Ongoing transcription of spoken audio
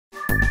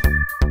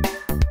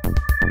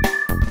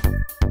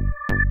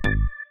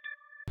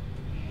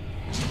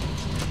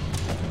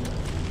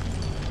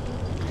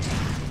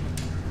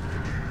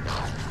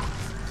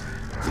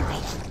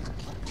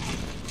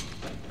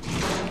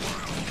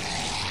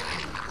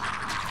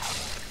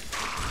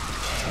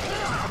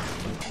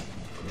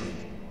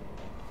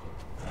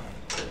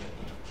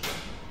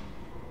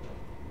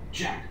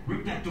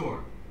with that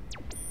door.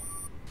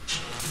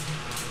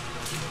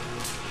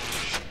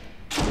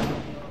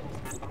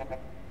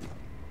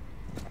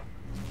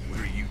 What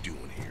are you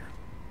doing here?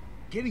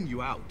 Getting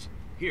you out.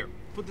 Here,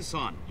 put this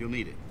on. You'll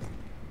need it.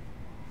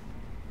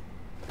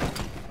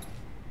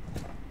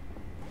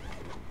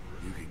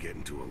 You could get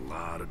into a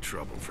lot of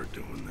trouble for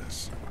doing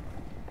this.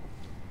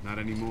 Not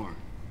anymore.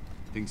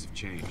 Things have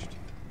changed.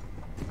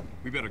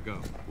 We better go.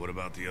 What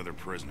about the other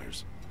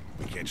prisoners?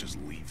 We can't just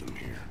leave them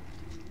here.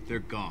 They're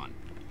gone.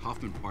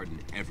 Hoffman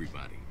pardoned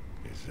everybody.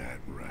 Is that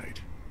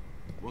right?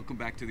 Welcome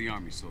back to the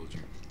army, soldier.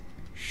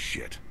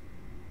 Shit.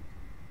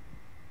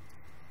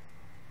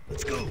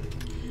 Let's go.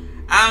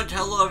 And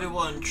hello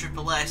everyone,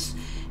 Triple S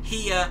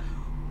here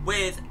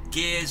with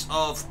Gears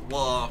of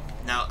War.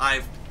 Now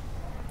I've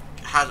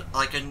had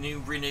like a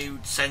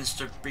renewed sense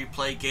to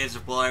replay Gears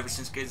of War ever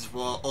since Gears of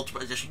War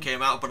Ultimate Edition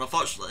came out, but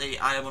unfortunately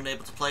I am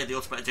unable to play the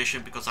Ultimate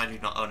Edition because I do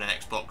not own an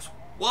Xbox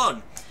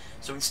One.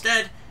 So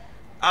instead,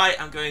 I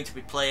am going to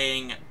be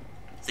playing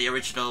the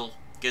original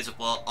Gears of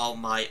War on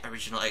my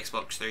original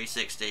Xbox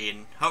 360,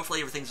 and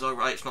hopefully everything's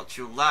alright, it's not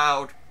too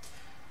loud.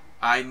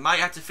 I might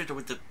have to fiddle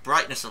with the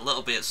brightness a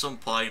little bit at some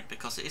point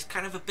because it is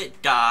kind of a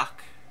bit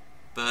dark,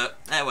 but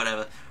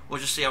whatever. We'll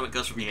just see how it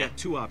goes from here. We've got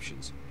two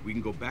options. We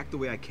can go back the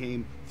way I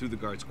came, through the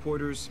guards'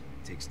 quarters.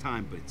 It takes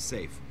time, but it's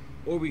safe.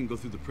 Or we can go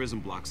through the prison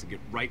blocks and get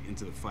right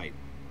into the fight.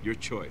 Your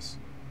choice.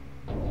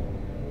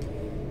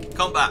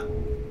 Combat.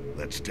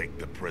 Let's take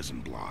the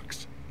prison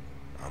blocks.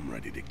 I'm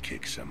ready to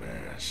kick some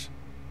ass.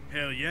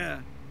 Hell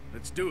yeah.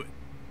 Let's do it.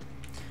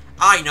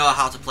 I know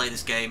how to play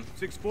this game.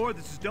 6-4,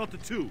 this is Delta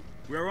 2.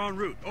 We are en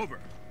route. Over.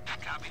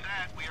 Copy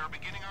that. We are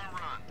beginning our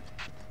run.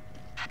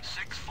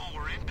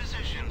 6-4 in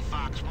position.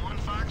 Fox 1,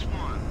 Fox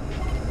 1.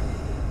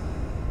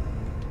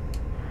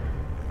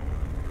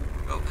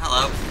 Oh,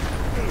 hello.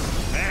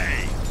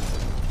 Hey!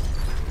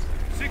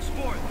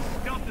 6-4, this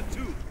is Delta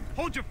 2.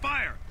 Hold your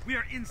fire. We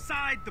are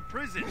inside the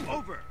prison.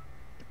 Over.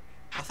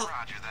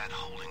 Roger that,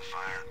 holding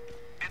fire.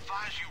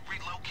 Advise you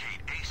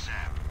relocate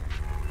ASAP.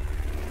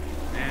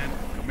 Man,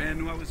 if Command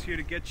knew I was here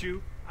to get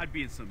you, I'd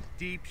be in some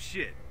deep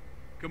shit.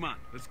 Come on,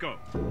 let's go.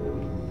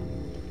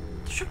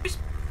 Should be...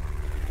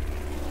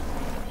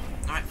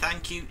 Alright,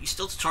 thank you. You're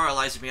still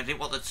tutorializing me. I didn't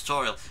want the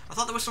tutorial. I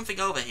thought there was something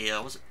over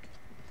here. Was it?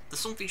 There's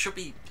something should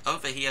be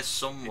over here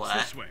somewhere.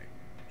 It's this way.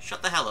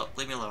 Shut the hell up.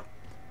 Leave me alone.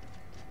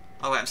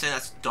 Oh wait, I'm saying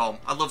that's Dom.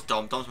 I love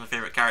Dom. Dom's my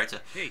favourite character.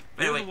 Hey,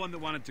 but you're anyway, the one that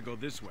wanted to go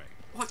this way.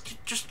 What?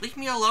 Just leave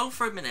me alone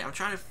for a minute. I'm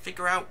trying to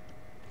figure out...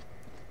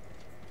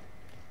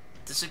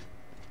 There's a...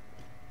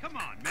 Come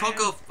on, man. cog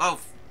of... Oh,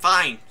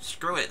 fine.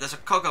 Screw it. There's a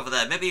cog over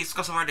there. Maybe it's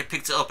because I've already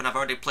picked it up and I've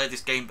already played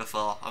this game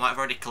before. I might have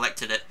already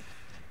collected it.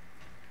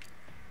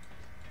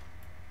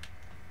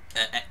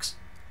 X.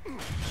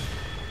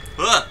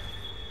 Hello.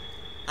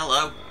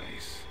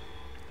 Nice.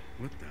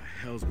 What the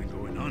hell's been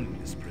going on in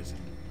this prison?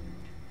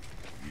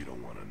 You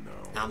don't want to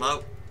know.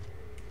 Ammo.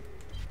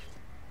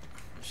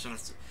 I'm just gonna...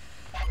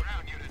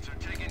 Ground units are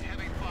taking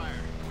heavy fire.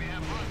 We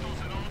have hostiles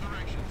in all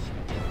directions.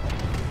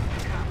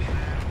 Copy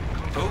that.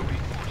 Oh.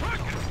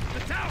 Marcus, the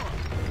tower!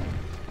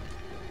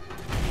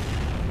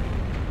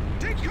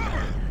 Take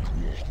cover!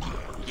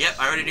 Yep,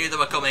 I already knew they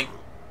were coming.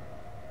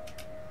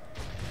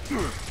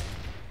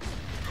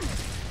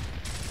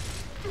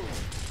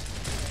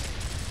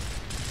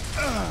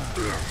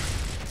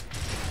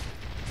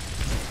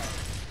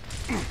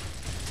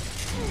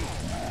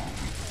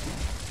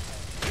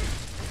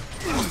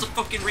 What's the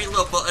fucking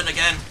reload button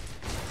again?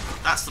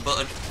 That's the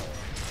button.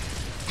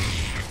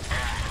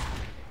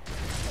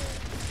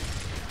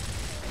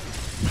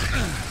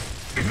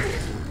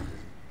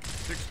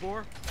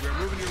 6-4, we are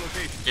moving your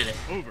location. Did it.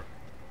 Over.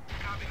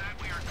 Copy that.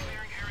 We are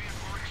clearing area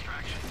for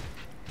extraction.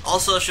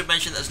 Also, I should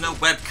mention there's no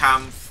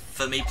webcam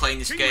for me playing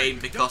this game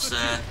because,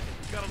 Delta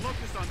 2, got a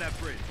locust on that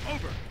bridge.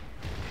 Over.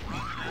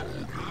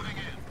 Moving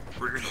in.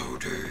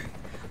 reloading.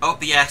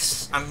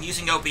 OBS. I'm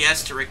using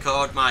OBS to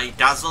record my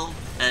Dazzle,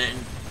 and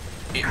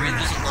it really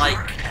doesn't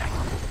like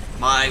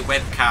my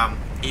webcam.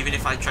 Even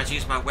if I try to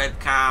use my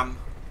webcam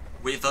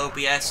with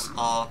OBS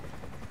or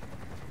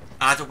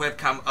add a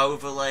webcam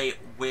overlay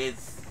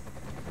with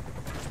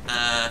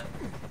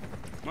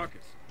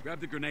Marcus, grab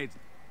the grenades.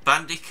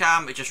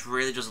 Bandicam, it just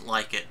really doesn't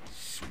like it.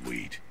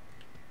 Sweet.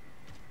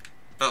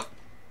 Oh.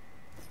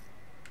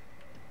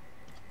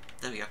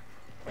 There we go.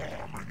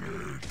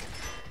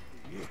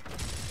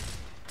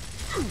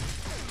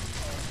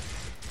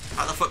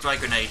 How the fuck do I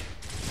grenade?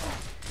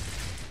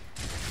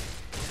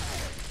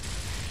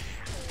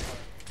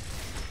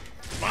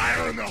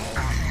 Fire in the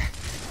hole.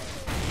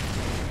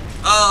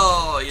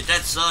 Oh, you're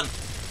dead, son.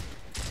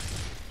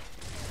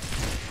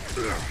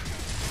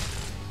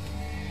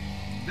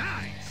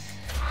 Nice.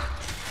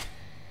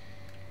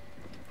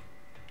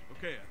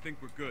 Okay, I think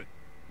we're good.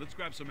 Let's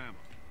grab some ammo.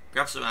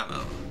 Grab some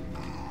ammo.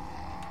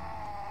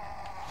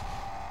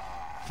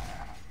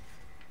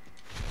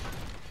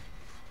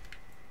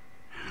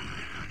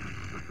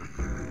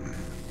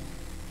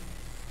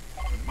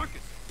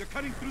 Marcus, they're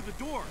cutting through the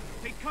door.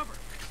 Take cover.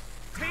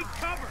 Take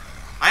cover.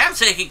 I am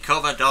taking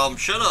cover, Dom.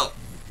 Shut up.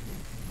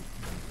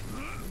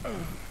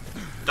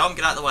 Dom,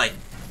 get out of the way.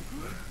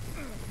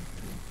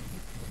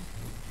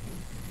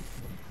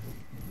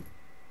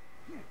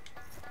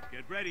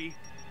 Get ready.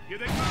 Here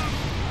they come.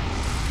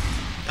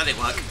 That didn't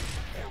work.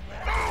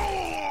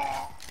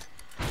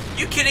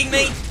 You kidding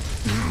me?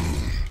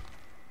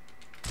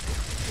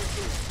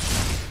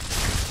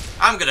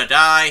 I'm gonna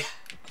die.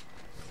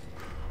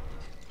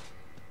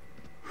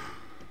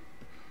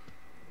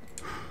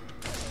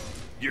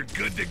 You're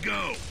good to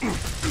go.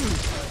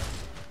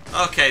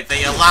 Okay,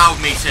 they allowed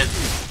me to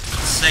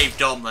save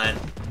Dom then.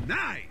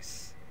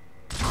 Nice.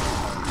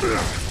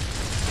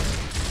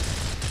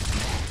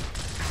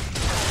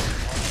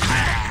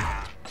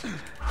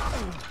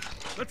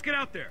 Let's get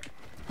out there.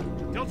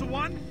 Delta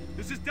 1,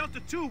 this is Delta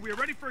 2. We are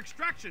ready for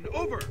extraction.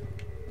 Over.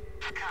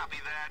 Copy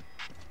that.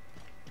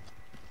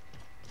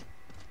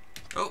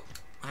 Oh,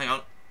 hang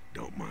on.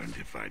 Don't mind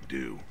if I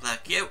do.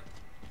 Thank you.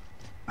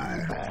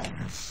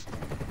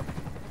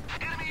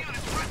 Enemy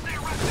units right there,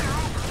 over.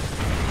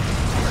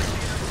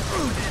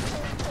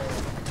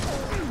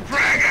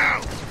 Frag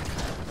out!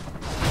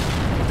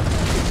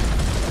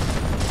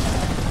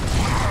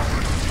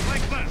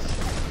 Flank left.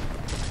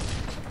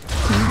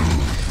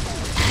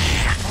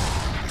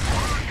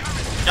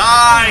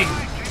 Die!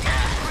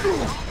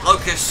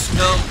 Locust,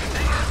 no.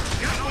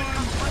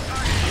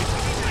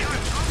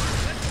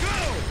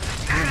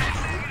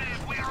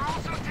 We are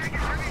also taking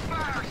heavy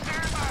fire.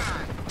 Stand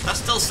by. That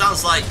still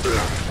sounds like...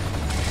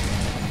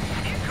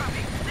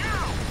 Incoming.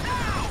 Now!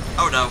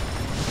 Oh no.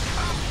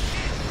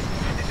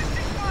 This is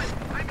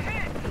 6-1. I'm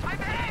hit. I'm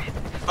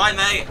hit. Bye,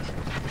 mate.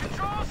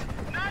 Controls,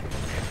 not.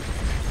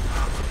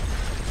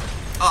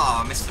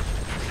 Oh, I missed him.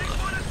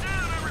 6-1 is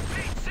down. I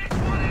repeat,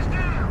 6-1 is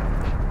down.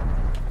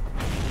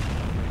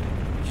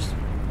 Just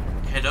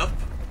head up.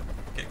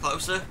 Get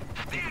closer. I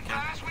Be think we can.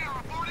 advised, we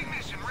are aborting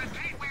mission.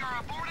 Repeat, we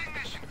are aborting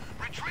mission.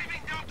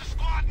 Retrieving Delta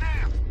Squad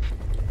now.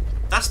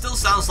 That still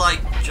sounds like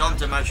John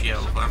DiMaggio,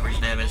 whatever his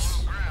name is.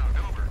 Ground,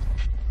 over.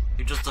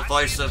 He does the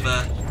voice of,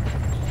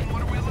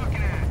 What are we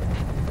looking at?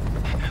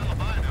 Hell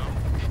if I know.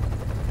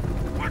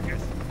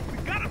 Marcus, we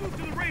gotta move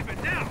to the Raven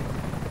now.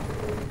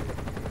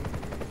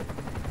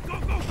 Go,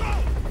 go, go.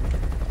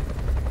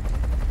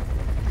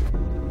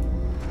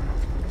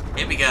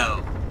 Here we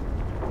go.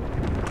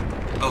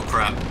 Oh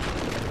crap.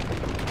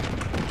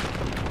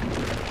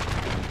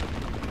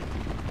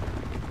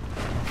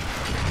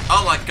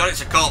 Oh my god,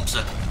 it's a corpse.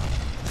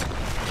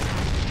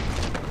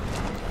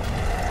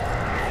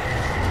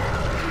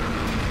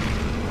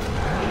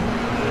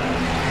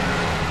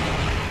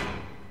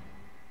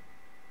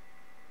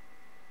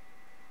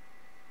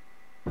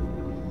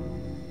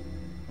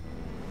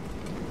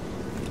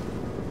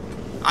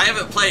 I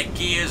haven't played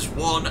Gears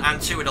 1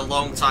 and 2 in a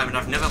long time, and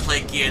I've never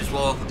played Gears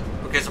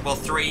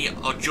 3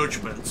 or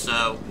Judgment,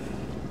 so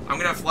I'm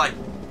gonna have like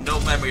no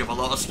memory of a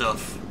lot of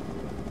stuff.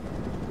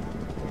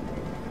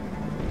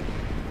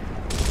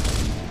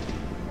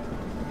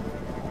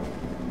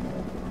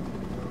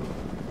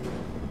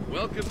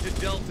 Welcome to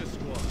Delta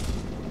Squad.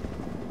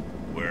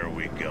 Where are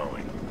we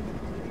going?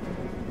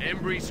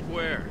 Embry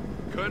Square.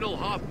 Colonel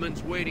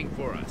Hoffman's waiting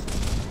for us.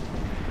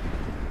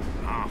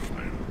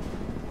 Hoffman.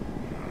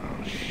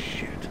 Oh,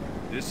 shit.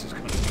 This is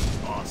gonna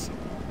be awesome.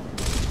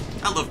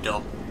 I love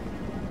Dom.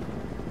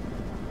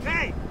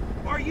 Hey,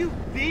 are you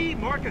the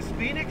Marcus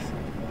Phoenix?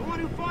 The one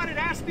who fought at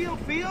Aspfield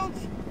Fields?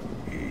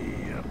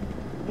 Yep.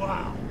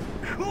 Wow,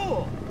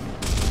 cool!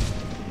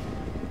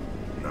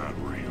 Not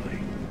really.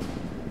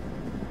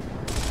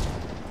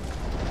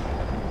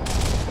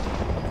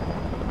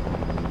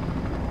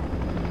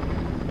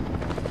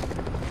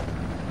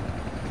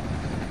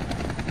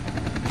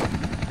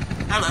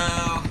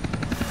 Hello.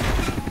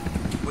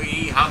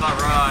 We have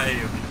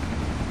arrived.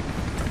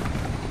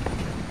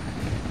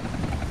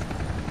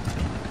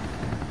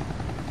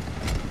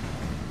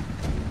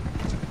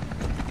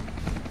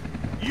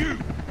 You!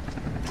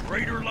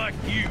 Traitor like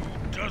you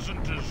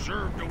doesn't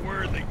deserve to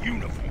wear the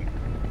uniform.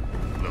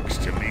 Looks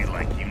to me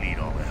like you need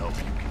all the help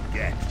you can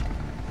get.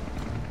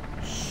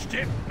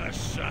 Step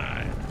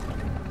aside.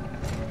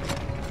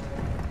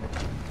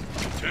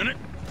 Lieutenant,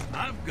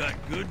 I've got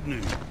good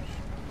news.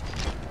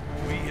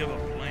 We have a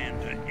plan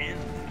to end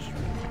this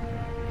war.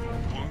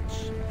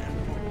 Once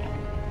and for all.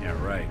 Yeah,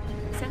 right.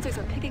 Sensors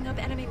are picking up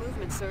enemy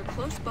movement, sir,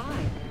 close by.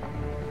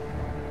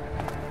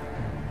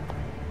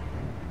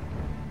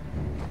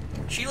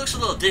 She looks a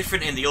little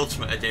different in the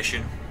Ultimate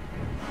Edition.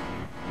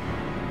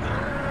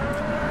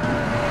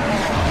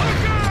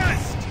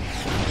 August!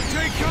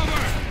 Take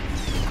cover!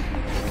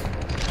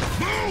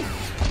 Move!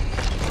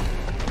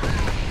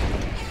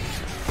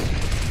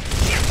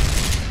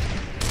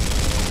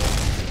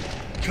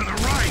 To the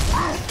right!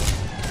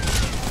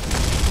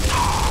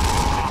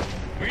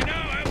 We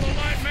now have the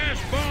light mass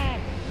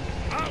bomb.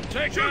 I'll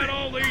take out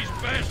all these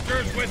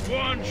bastards with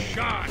one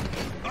shot.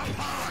 Up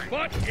high!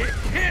 But it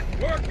can't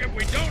work if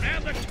we don't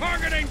have the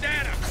targeting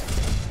data.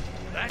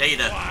 That's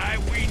Data. why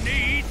we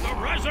need the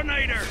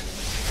resonator.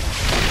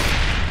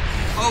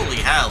 Holy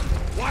hell.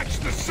 Watch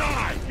the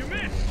side! You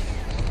missed.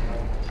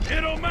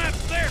 It'll map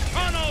their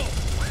tunnel.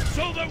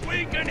 so that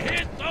we can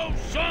hit those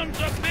sons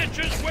of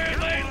bitches where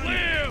they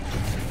live!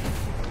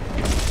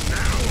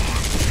 Now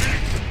I'm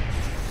next.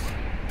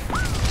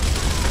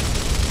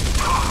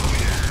 Oh,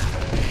 yeah.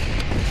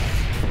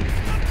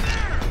 Up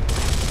there!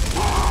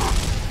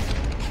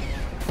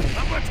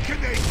 How much can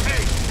they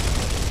take?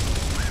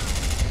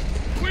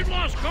 We've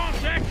lost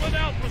contact with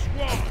Alpha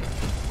Squad.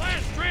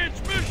 Last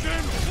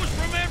transmission was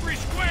from every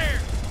square.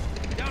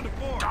 Down to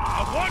 4.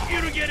 I want you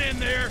to get in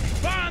there,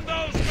 find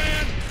those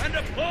men, and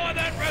deploy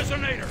that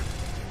resonator.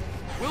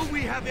 Will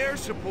we have air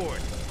support?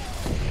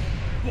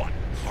 What?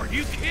 Are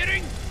you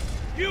kidding?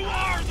 You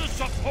are the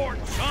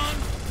support, son!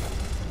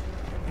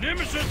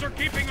 Nemesis are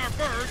keeping our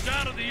birds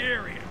out of the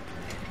area.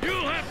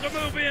 You'll have to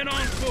move in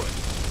on foot.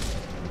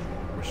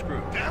 We're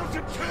screwed. Down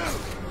to 2.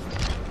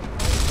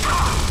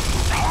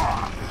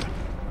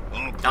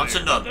 All Down to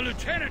clear. none. The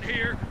lieutenant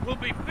here will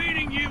be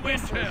feeding you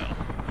intel.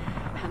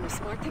 And the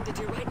smart thing to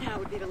do right now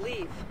would be to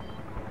leave.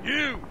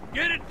 You,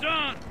 get it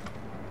done!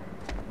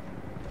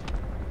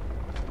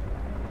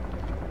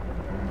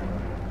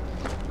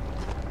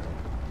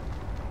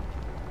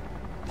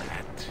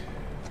 That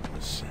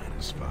was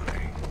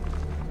satisfying.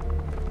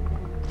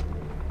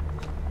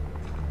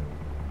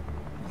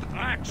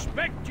 I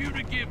expect you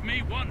to give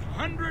me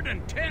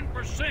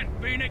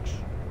 110%, Phoenix.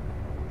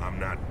 I'm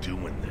not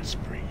doing this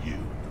for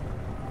you.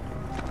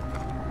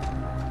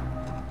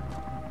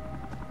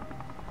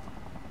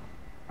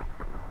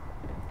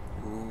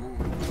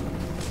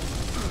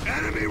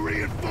 Enemy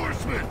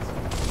reinforcements!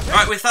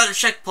 Right, we found a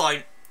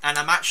checkpoint, and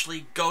I'm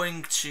actually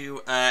going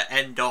to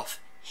end off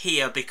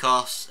here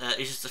because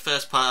this is the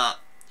first part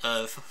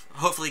of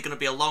hopefully going to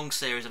be a long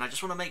series, and I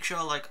just want to make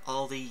sure like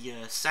all the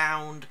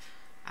sound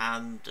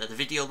and the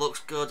video looks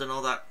good and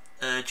all that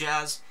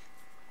jazz.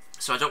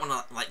 So I don't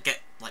want to like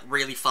get like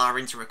really far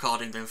into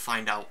recording then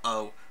find out,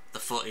 oh, the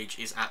footage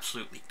is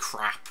absolutely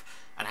crap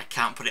and I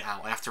can't put it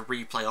out. I have to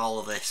replay all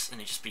of this and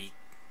it just be,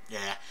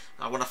 yeah.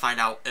 I want to find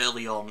out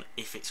early on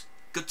if it's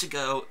good to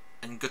go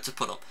and good to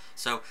put up.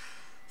 So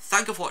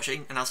thank you for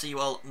watching, and I'll see you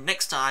all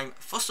next time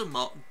for some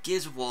more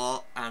Gears of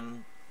War.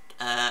 And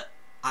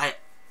I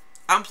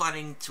am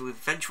planning to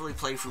eventually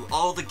play through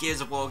all the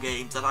Gears of War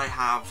games that I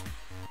have,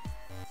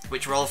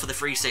 which are all for the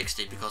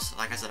 360, because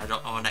like I said, I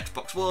don't own an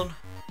Xbox One.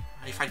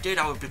 If I did,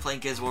 I would be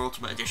playing Gears of War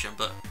Ultimate Edition,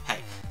 but hey.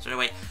 So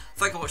anyway,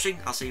 thank you for watching.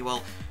 I'll see you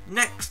all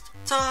next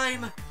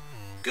time.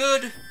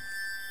 Goodbye.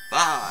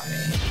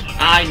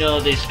 I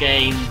know this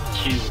game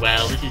too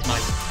well. This is my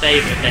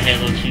favourite of the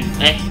Halo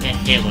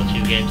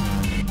 2 games.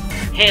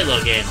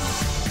 Halo game.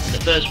 The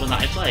first one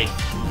that I played.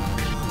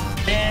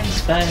 In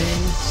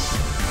space.